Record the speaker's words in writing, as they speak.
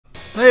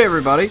Hey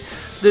everybody,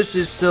 this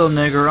is still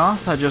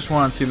Niggeroth. I just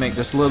wanted to make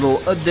this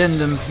little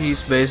addendum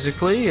piece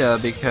basically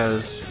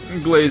because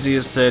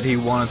Glazius said he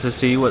wanted to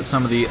see what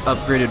some of the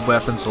upgraded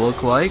weapons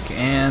look like,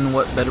 and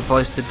what better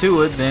place to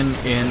do it than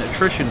in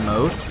attrition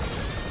mode.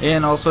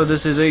 And also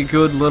this is a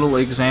good little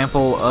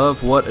example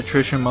of what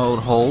attrition mode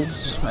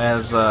holds,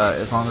 as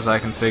long as I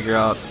can figure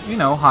out, you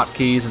know,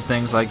 hotkeys and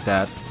things like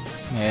that.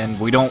 And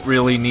we don't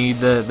really need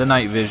the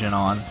night vision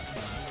on,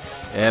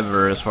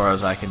 ever, as far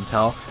as I can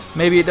tell.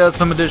 Maybe it does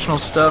some additional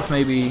stuff,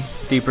 maybe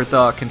Deeper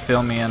Thought can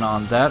fill me in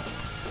on that.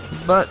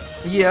 But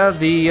yeah,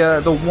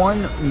 the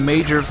one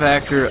major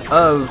factor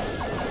of,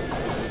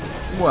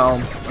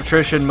 well,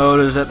 attrition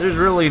mode is that there's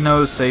really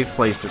no safe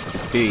places to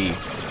be.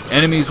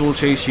 Enemies will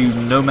chase you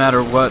no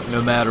matter what,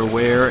 no matter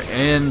where,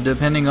 and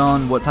depending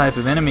on what type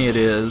of enemy it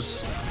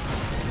is,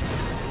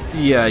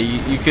 yeah,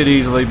 you could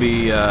easily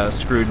be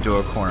screwed into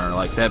a corner.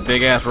 Like that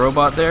big ass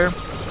robot there,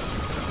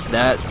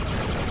 that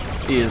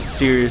is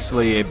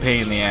seriously a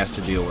pain in the ass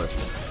to deal with.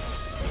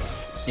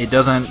 It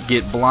doesn't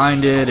get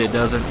blinded, it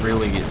doesn't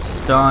really get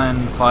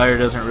stunned, fire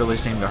doesn't really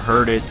seem to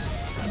hurt it,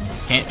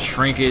 can't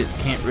shrink it,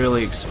 can't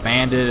really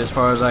expand it as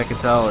far as I can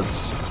tell.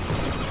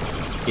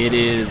 It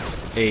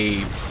is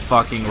a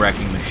fucking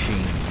wrecking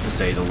machine, to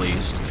say the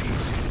least.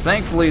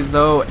 Thankfully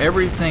though,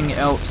 everything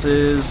else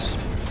is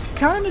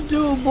kind of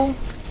doable.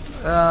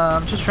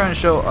 I'm just trying to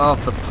show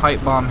off the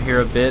pipe bomb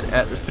here a bit.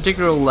 At this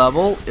particular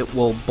level, it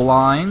will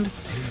blind.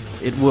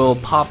 It will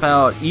pop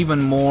out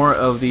even more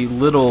of the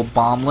little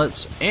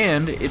bomblets,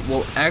 and it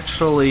will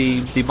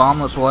actually, the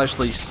bomblets will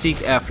actually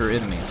seek after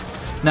enemies.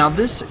 Now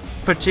this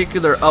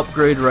particular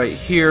upgrade right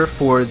here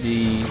for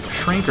the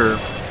shrinker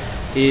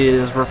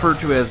is referred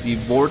to as the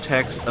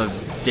Vortex of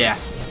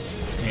Death,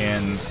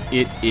 and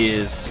it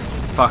is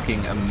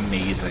fucking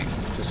amazing,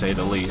 to say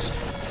the least.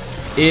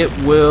 It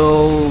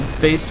will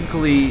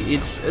basically,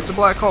 it's a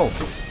black hole.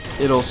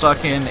 It'll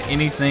suck in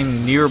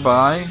anything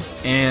nearby,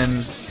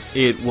 and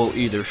it will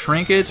either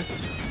shrink it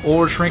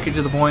or shrink it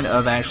to the point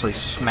of actually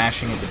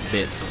smashing it to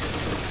bits.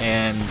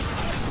 And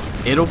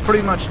it'll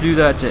pretty much do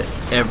that to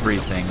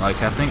everything.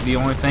 Like, I think the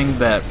only thing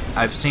that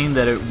I've seen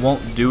that it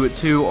won't do it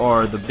to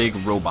are the big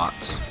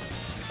robots.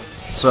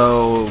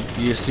 So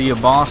you see a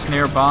boss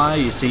nearby,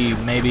 you see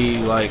maybe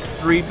like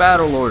 3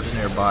 battle lords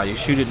nearby, you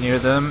shoot it near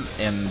them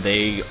and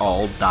they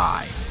all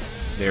die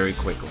very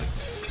quickly.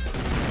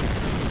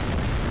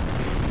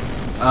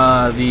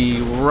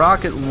 The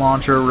rocket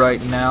launcher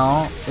right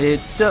now, it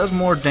does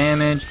more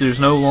damage. There's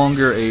no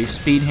longer a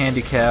speed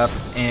handicap,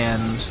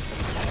 and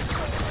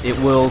it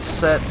will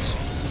set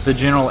the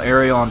general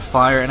area on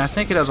fire, and I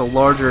think it has a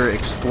larger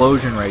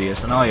explosion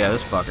radius. And oh yeah,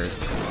 this fucker.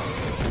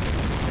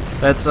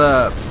 That's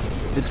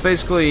it's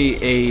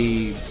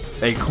basically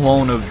a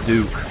clone of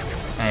Duke,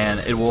 and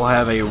it will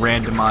have a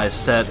randomized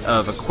set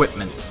of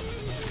equipment,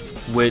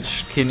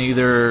 which can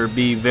either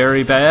be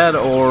very bad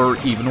or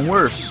even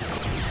worse.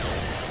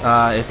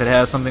 If it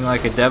has something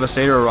like a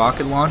Devastator or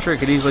rocket launcher, it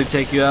could easily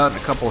take you out in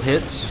a couple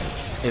hits.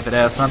 If it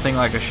has something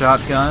like a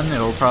shotgun,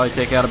 it'll probably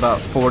take out about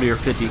 40 or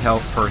 50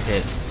 health per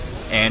hit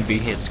and be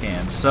hit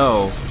scanned.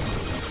 So,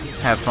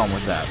 have fun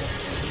with that.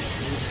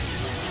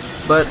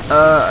 But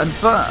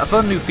a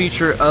fun new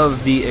feature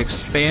of the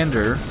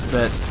expander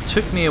that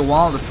took me a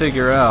while to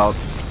figure out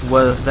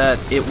was that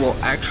it will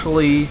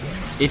actually,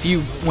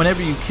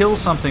 whenever you kill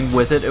something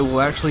with it, it will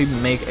actually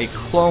make a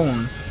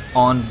clone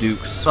on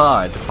Duke's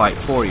side to fight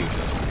for you.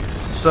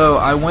 So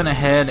I went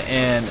ahead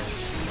and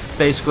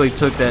basically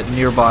took that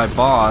nearby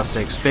boss,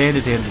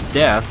 expanded him to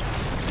death,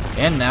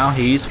 and now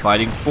he's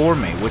fighting for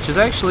me, which is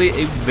actually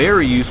a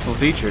very useful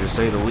feature, to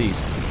say the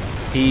least.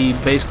 He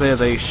basically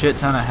has a shit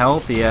ton of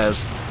health, he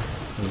has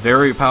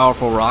very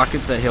powerful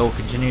rockets that he'll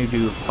continue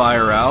to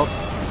fire out,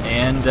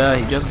 and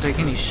he doesn't take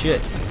any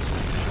shit.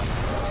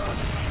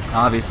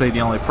 Obviously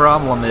the only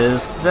problem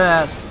is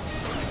that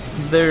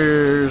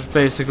there's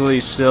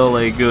basically still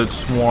a good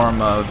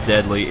swarm of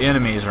deadly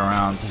enemies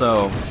around,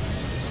 so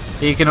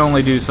he can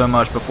only do so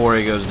much before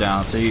he goes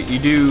down. So you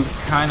do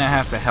kind of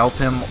have to help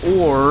him,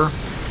 or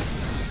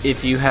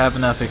if you have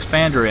enough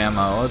expander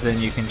ammo, then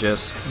you can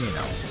just,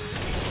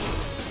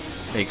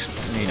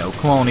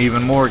 clone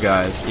even more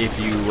guys if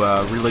you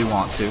really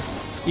want to.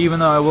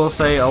 Even though I will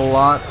say a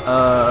lot,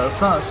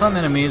 some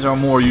enemies are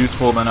more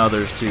useful than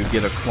others to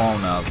get a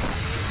clone of,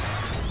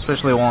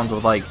 especially ones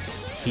with like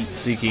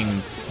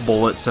heat-seeking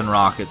bullets and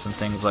rockets and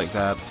things like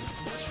that.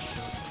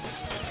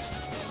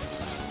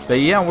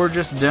 But yeah, we're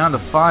just down to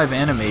 5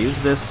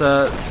 enemies. This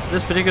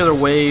particular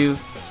wave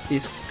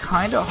is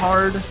kind of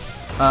hard,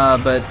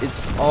 but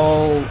it's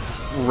all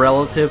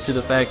relative to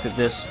the fact that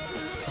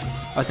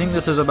I think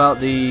this is about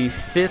the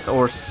 5th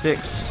or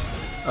 6th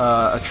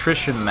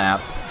attrition map,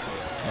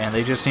 and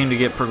they just seem to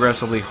get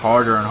progressively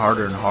harder and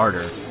harder and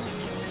harder.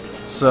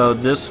 So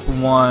this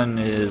one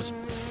is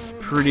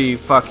pretty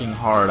fucking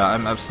hard.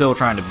 I'm still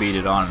trying to beat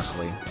it,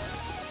 honestly.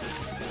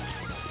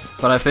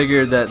 But I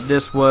figured that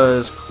this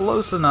was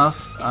close enough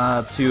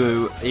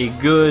to a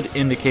good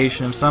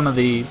indication of some of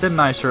the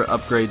nicer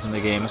upgrades in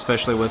the game,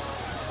 especially with,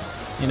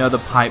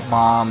 the pipe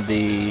bomb,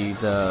 the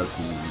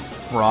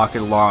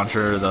rocket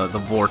launcher, the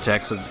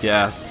vortex of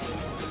death.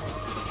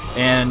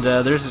 And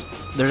there's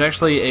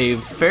actually a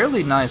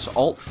fairly nice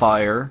alt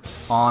fire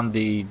on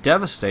the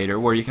Devastator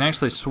where you can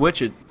actually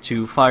switch it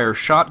to fire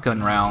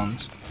shotgun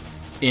rounds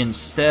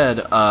instead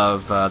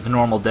of the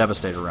normal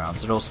Devastator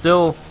rounds. It'll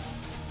still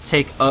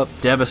take up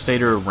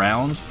Devastator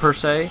rounds per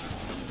se,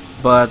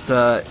 but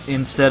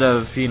instead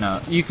of, you know,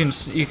 you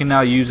can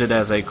now use it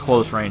as a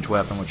close range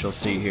weapon, which you'll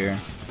see here.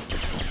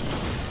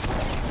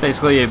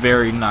 Basically a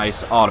very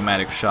nice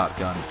automatic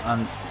shotgun.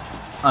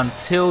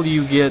 Until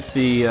you get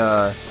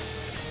the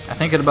I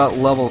think at about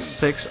level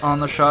 6 on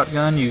the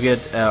shotgun, you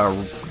get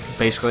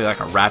basically like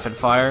a rapid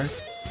fire.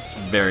 It's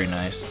very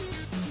nice.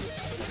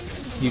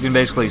 You can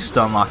basically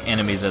stun lock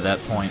enemies at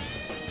that point.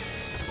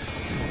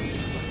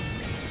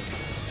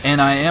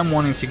 And I am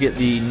wanting to get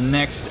the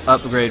next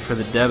upgrade for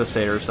the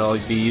Devastator, so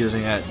I'll be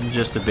using that in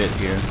just a bit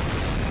here.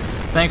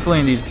 Thankfully,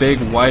 in these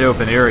big, wide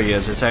open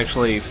areas, it's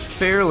actually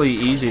fairly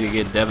easy to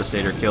get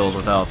Devastator kills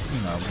without,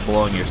 you know,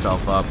 blowing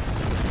yourself up.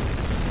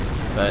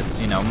 But,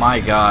 you know, my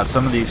god,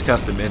 some of these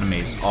custom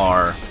enemies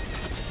are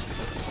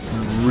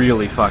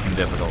really fucking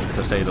difficult,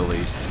 to say the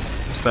least.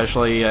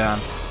 Especially,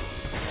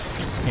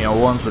 you know,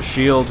 ones with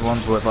shields,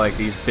 ones with, like,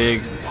 these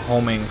big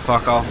homing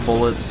fuck-off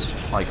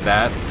bullets like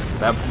that.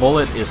 That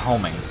bullet is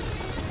homing.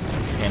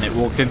 And it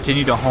will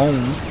continue to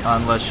home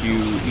unless you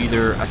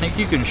either... I think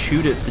you can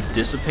shoot it to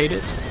dissipate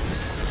it,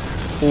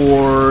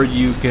 or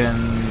you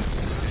can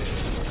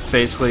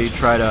basically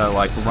try to,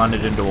 like, run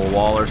it into a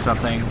wall or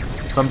something.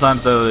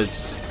 Sometimes, though,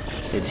 it's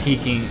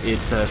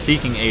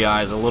seeking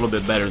AIs a little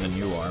bit better than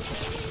you are.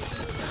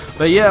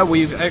 But yeah,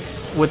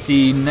 with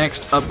the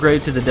next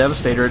upgrade to the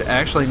Devastator, it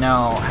actually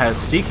now has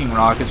seeking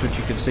rockets, which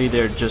you can see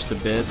there just a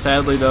bit.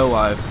 Sadly though,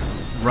 I've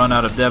run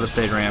out of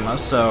Devastator ammo,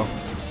 so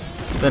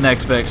the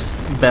next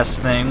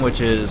best thing, which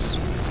is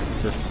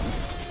just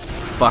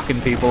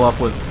fucking people up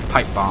with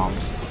pipe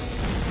bombs.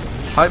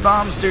 Pipe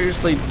bombs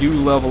seriously do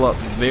level up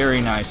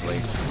very nicely,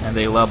 and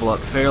they level up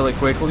fairly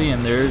quickly,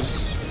 and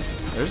there's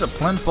a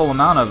plentiful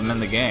amount of them in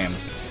the game.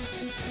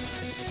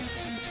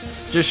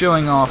 Just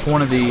showing off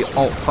one of the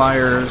alt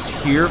fires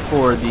here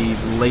for the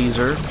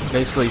laser.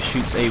 Basically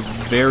shoots a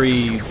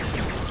very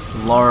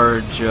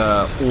large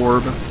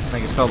orb. I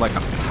think it's called like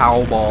a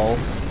POW ball.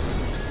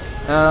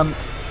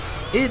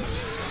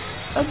 It's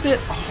a bit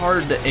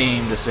hard to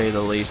aim, to say the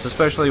least,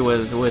 especially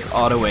with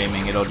auto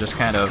aiming. It'll just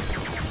kind of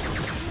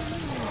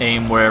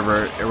aim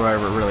wherever it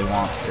really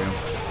wants to.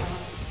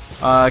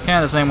 Kind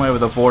of the same way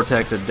with the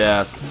vortex of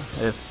death.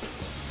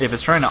 If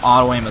it's trying to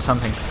auto-aim at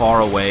something far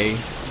away,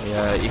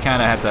 you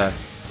kind of have to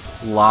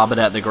lob it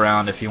at the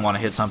ground if you want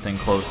to hit something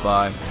close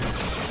by.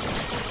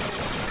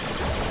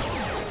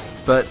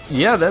 But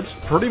yeah, that's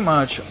pretty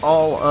much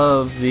all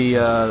of the.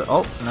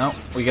 Oh no,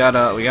 we got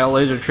a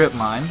laser trip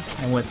mine,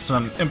 and with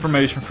some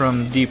information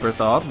from Deeper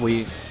Thought,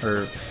 Deep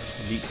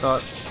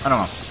Thought. I don't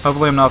know.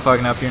 Hopefully, I'm not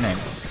fucking up your name.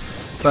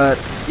 But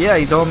yeah,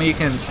 he told me you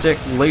can stick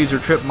laser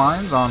trip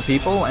mines on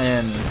people,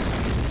 and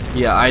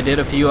yeah, I did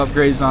a few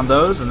upgrades on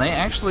those, and they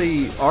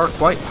actually are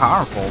quite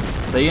powerful.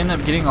 They end up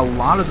getting a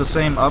lot of the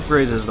same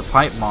upgrades as the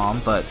pipe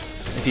bomb, but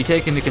if you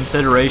take into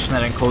consideration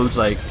that includes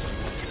like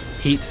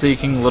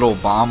heat-seeking little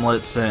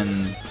bomblets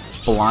and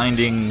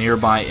blinding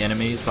nearby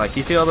enemies, like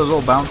you see all those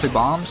little bouncy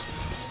bombs?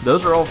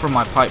 Those are all from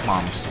my pipe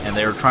bombs, and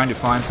they were trying to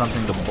find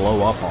something to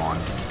blow up on,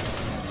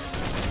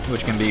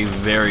 which can be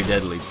very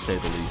deadly, to say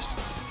the least.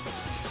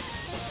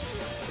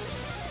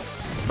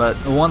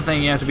 But the one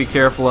thing you have to be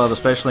careful of,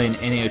 especially in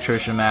any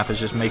attrition map, is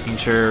just making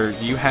sure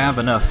you have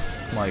enough,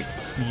 like,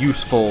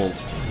 useful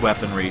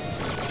weaponry.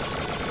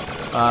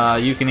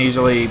 You can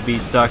easily be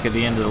stuck at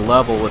the end of the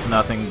level with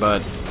nothing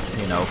but,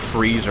 you know,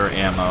 freezer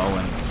ammo,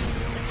 and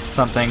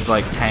some things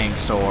like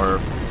tanks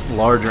or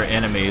larger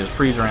enemies.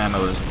 Freezer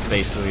ammo is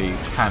basically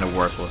kind of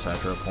worthless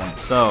after a point.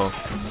 So,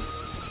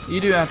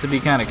 you do have to be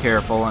kind of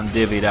careful and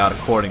divvy it out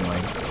accordingly.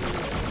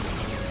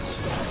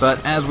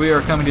 But as we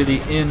are coming to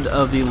the end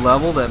of the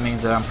level, that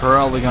means that I'm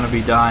probably going to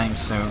be dying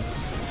soon.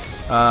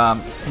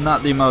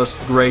 Not the most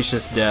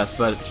gracious death,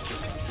 but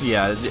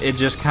yeah, it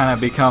just kind of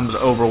becomes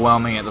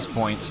overwhelming at this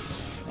point.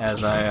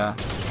 As I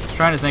was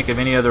trying to think of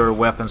any other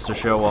weapons to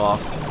show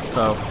off.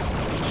 So,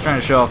 just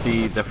trying to show off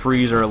the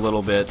freezer a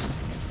little bit. I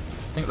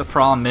think the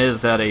problem is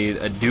that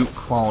a Duke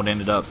clone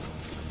ended up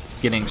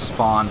getting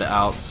spawned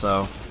out,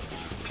 so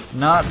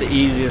not the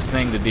easiest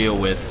thing to deal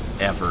with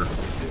ever.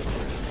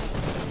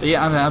 But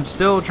yeah, I'm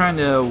still trying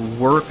to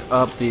work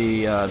up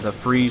the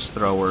freeze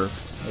thrower.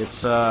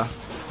 Its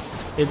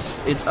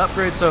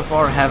upgrades so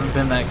far haven't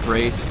been that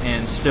great,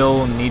 and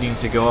still needing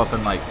to go up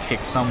and like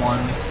kick someone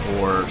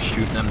or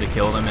shoot them to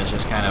kill them is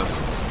just kind of,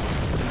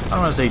 I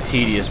don't want to say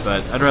tedious,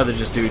 but I'd rather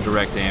just do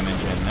direct damage.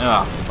 And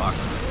fuck.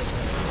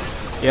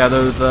 Yeah,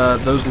 those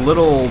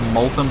little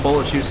molten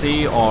bullets you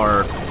see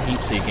are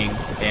heat-seeking,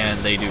 and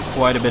they do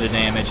quite a bit of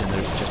damage, and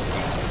there's just,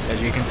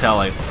 as you can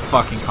tell, a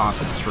fucking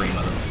constant stream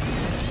of them.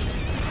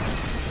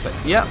 But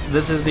yeah,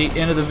 this is the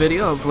end of the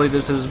video. Hopefully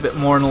this is a bit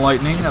more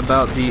enlightening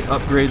about the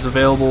upgrades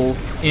available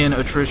in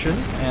Attrition,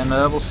 and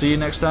we'll see you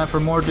next time for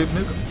more Duke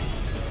Nukem.